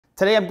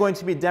Today I'm going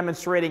to be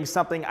demonstrating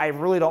something I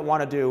really don't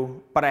want to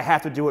do, but I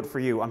have to do it for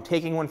you. I'm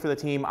taking one for the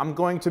team. I'm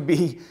going to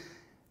be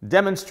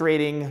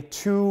demonstrating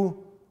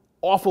two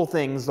awful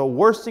things, the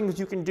worst things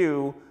you can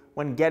do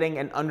when getting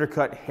an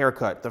undercut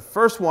haircut. The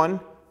first one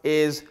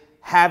is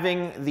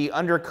having the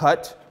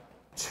undercut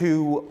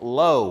too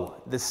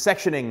low, the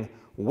sectioning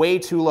way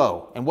too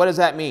low. And what does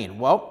that mean?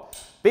 Well,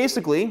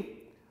 basically,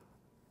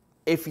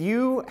 if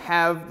you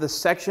have the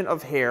section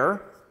of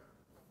hair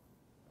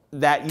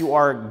that you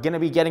are going to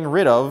be getting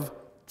rid of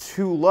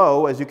too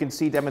low, as you can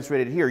see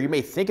demonstrated here, you may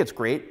think it's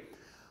great.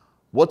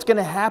 What's going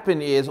to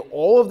happen is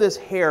all of this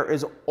hair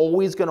is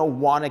always going to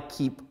want to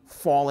keep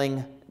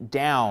falling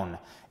down.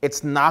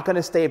 It's not going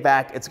to stay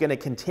back. It's going to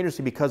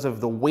continuously, because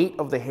of the weight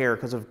of the hair,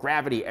 because of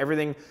gravity,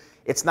 everything,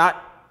 it's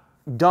not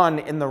done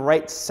in the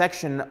right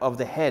section of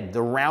the head,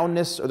 the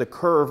roundness or the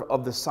curve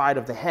of the side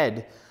of the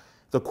head,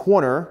 the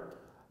corner,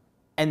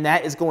 and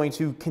that is going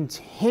to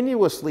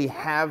continuously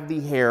have the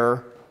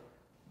hair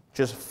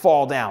just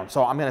fall down.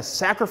 So I'm going to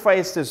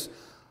sacrifice this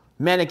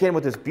mannequin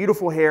with this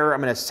beautiful hair. I'm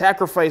going to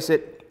sacrifice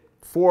it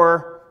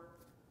for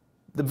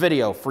the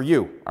video, for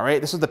you. All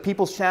right, this is the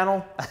People's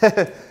Channel.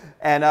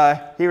 And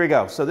here we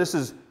go. So this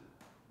is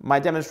my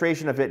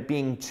demonstration of it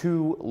being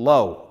too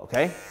low,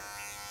 okay?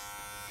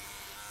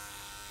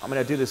 I'm going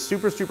to do this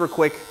super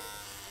quick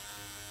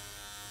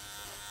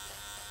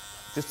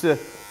just to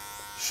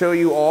show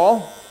you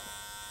all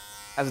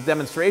as a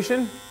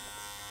demonstration.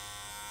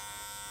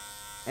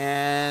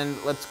 And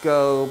let's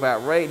go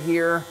about right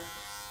here.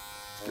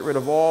 Let's get rid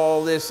of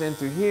all this in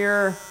through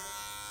here.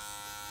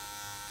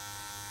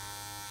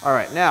 All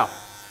right, now,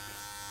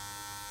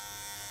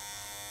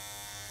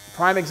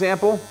 prime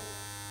example.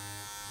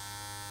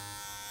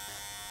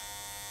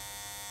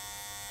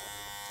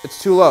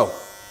 It's too low.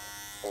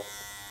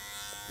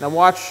 Now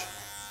watch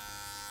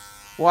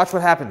what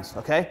happens,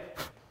 okay?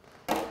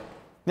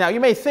 Now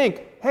you may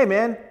think, hey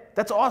man,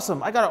 that's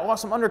awesome. I got an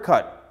awesome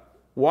undercut.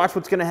 Watch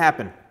what's gonna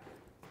happen.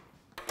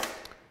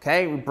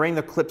 Okay, we bring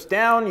the clips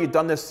down. You've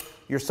done this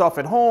yourself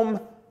at home.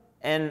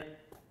 And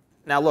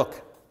now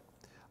look,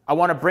 I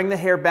want to bring the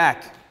hair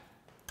back.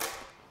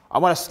 I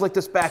want to slick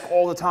this back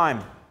all the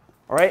time,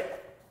 all right?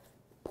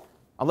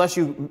 Unless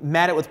you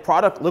mat it with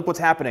product, look what's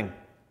happening.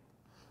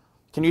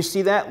 Can you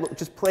see that? Look,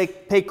 just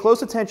pay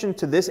close attention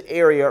to this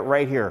area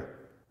right here.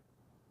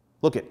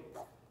 Look it.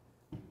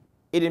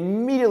 It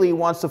immediately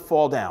wants to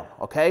fall down,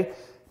 okay?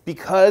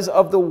 Because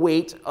of the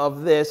weight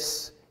of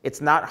this, it's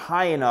not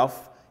high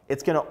enough.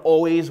 It's going to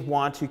always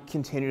want to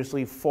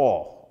continuously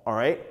fall, all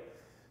right?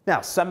 Now,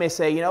 some may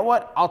say, you know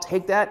what, I'll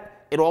take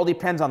that. It all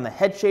depends on the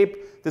head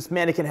shape. This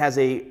mannequin has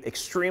a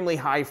extremely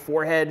high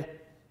forehead.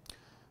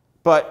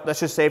 But let's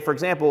just say, for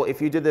example,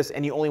 if you did this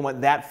and you only went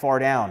that far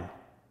down,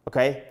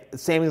 okay, the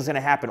same thing is going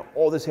to happen,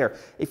 all this hair.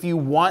 If you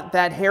want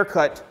that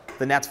haircut,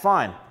 then that's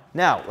fine.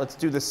 Now, let's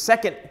do the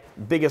second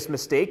biggest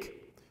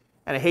mistake.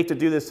 And I hate to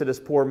do this to this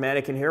poor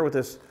mannequin here with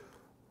this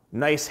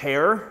nice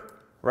hair,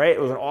 right? It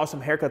was an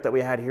awesome haircut that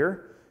we had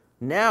here.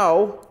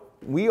 Now,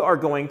 we are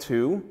going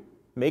to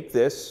make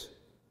this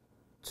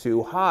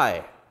too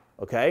high,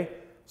 okay?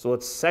 So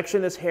let's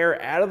section this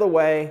hair out of the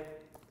way,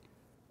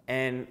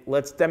 and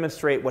let's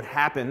demonstrate what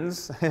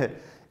happens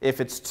if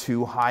it's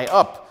too high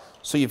up.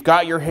 So you've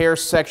got your hair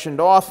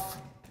sectioned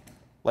off,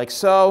 like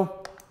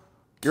so.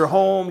 You're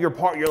home,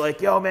 you're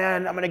like, yo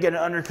man, I'm gonna get an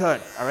undercut,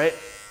 all right?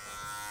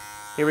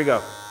 Here we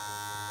go.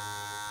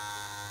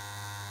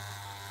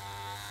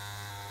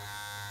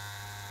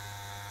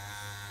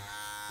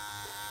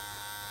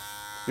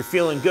 You're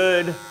feeling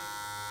good.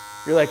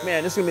 You're like,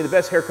 man, this is going to be the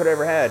best haircut I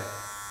ever had.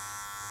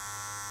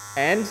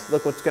 And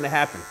look what's going to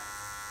happen.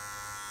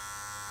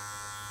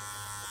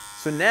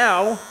 So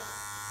now,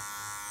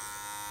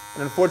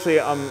 and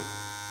unfortunately,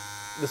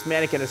 this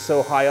mannequin is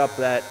so high up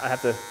that I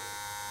have to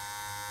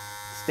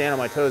stand on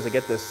my toes to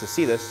get this, to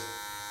see this.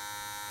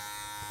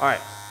 All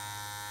right.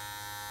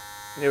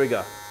 There we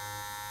go.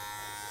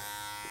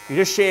 You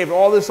just shaved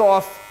all this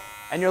off,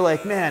 and you're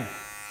like, man,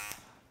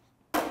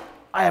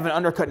 I have an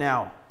undercut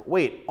now.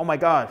 Wait, oh my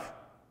gosh,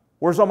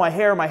 where's all my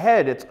hair in my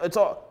head? It's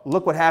all,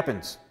 look what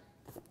happens.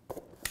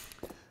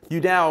 You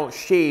now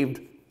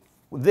shaved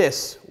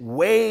this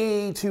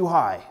way too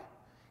high,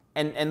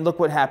 and look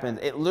what happened.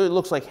 It literally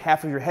looks like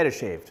half of your head is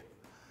shaved.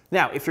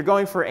 Now, if you're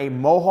going for a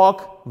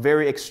mohawk,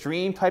 very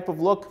extreme type of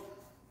look,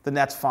 then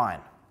that's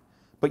fine.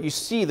 But you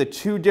see the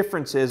two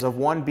differences of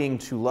one being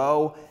too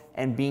low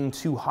and being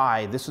too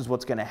high. This is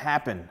what's going to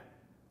happen,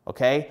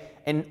 okay?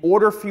 In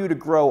order for you to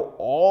grow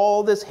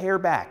all this hair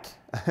back,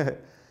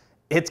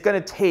 it's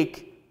going to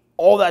take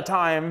all that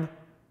time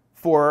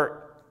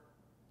for,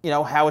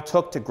 how it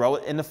took to grow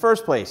it in the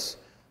first place.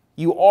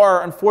 You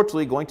are,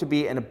 unfortunately, going to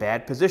be in a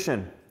bad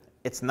position.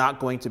 It's not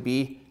going to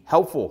be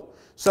helpful.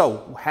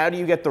 So how do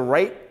you get the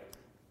right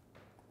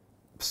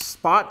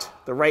spot,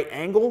 the right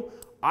angle?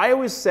 I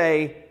always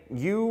say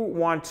you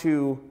want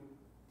to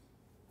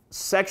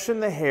section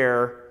the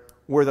hair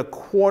where the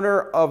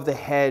corner of the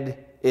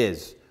head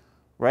is,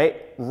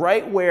 right?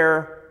 Right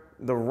where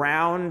the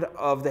round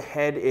of the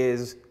head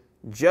is,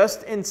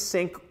 just in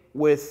sync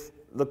with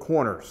the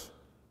corners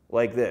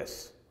like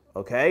this,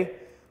 okay?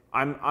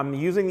 I'm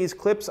using these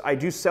clips. I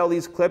do sell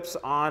these clips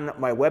on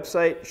my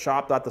website,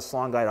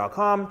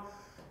 shop.thesalonguy.com.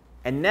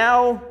 And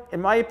now,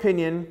 in my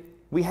opinion,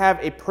 we have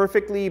a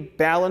perfectly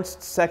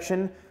balanced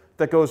section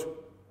that goes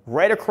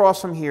right across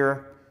from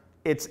here.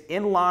 It's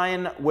in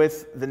line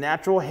with the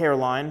natural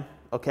hairline,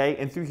 okay,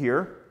 and through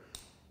here.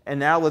 And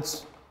now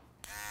let's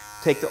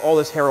take all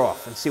this hair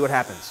off and see what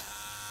happens.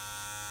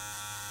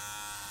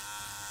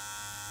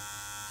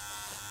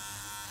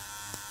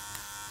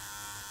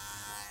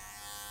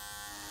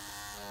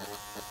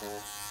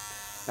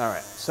 All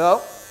right, so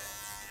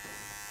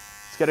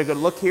let's get a good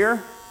look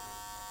here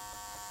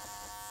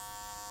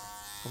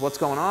of what's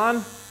going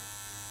on.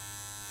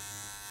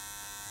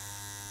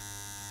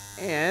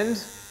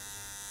 And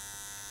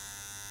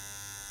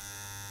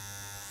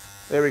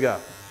there we go.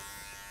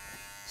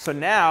 So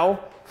now,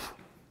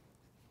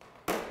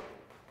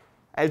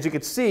 as you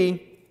can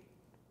see,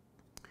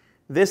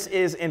 this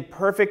is in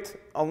perfect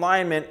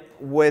alignment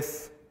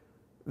with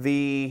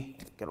the,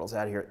 get all this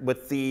out of here,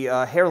 with the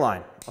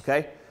hairline,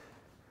 okay?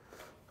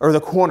 Or the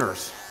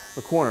corners,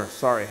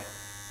 sorry,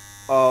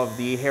 of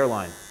the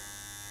hairline,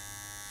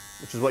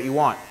 which is what you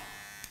want.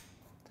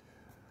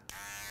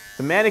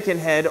 The mannequin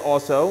head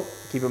also,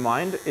 keep in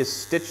mind, is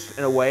stitched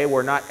in a way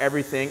where not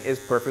everything is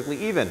perfectly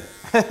even.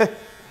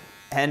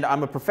 And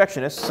I'm a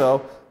perfectionist,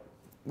 so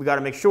we got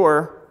to make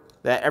sure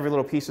that every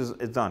little piece is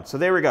done. So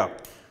there we go.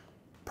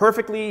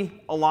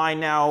 Perfectly aligned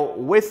now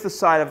with the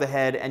side of the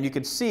head, and you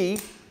can see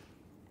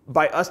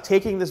by us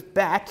taking this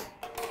back,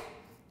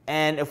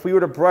 and if we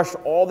were to brush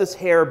all this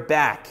hair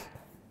back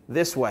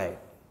this way,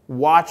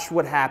 watch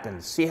what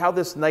happens. See how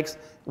this next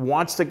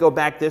wants to go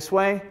back this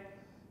way?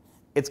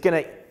 It's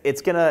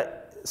gonna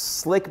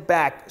slick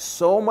back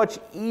so much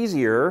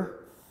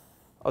easier,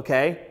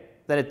 okay,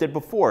 than it did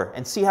before.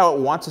 And see how it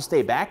wants to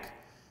stay back?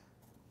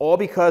 All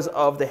because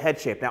of the head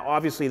shape. Now,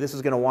 obviously, this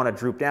is gonna wanna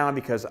droop down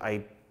because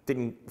I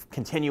didn't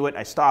continue it,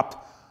 I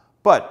stopped.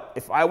 But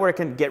if I were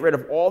to get rid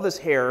of all this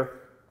hair,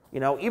 you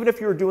know, even if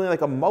you were doing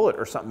like a mullet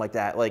or something like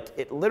that, like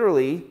it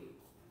literally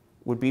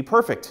would be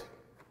perfect.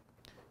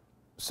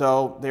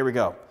 So there we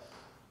go.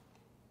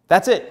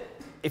 That's it.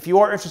 If you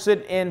are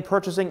interested in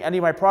purchasing any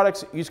of my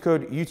products, use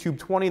code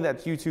YouTube20,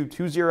 that's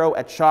YouTube20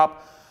 at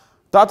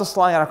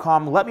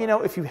shop.thesalonguy.com. Let me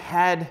know if you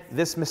had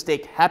this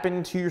mistake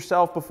happen to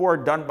yourself before,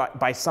 done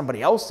by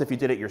somebody else, if you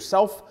did it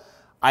yourself.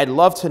 I'd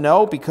love to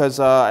know because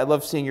I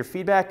love seeing your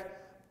feedback.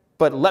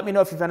 But let me know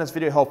if you found this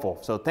video helpful.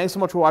 So thanks so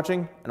much for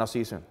watching, and I'll see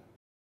you soon.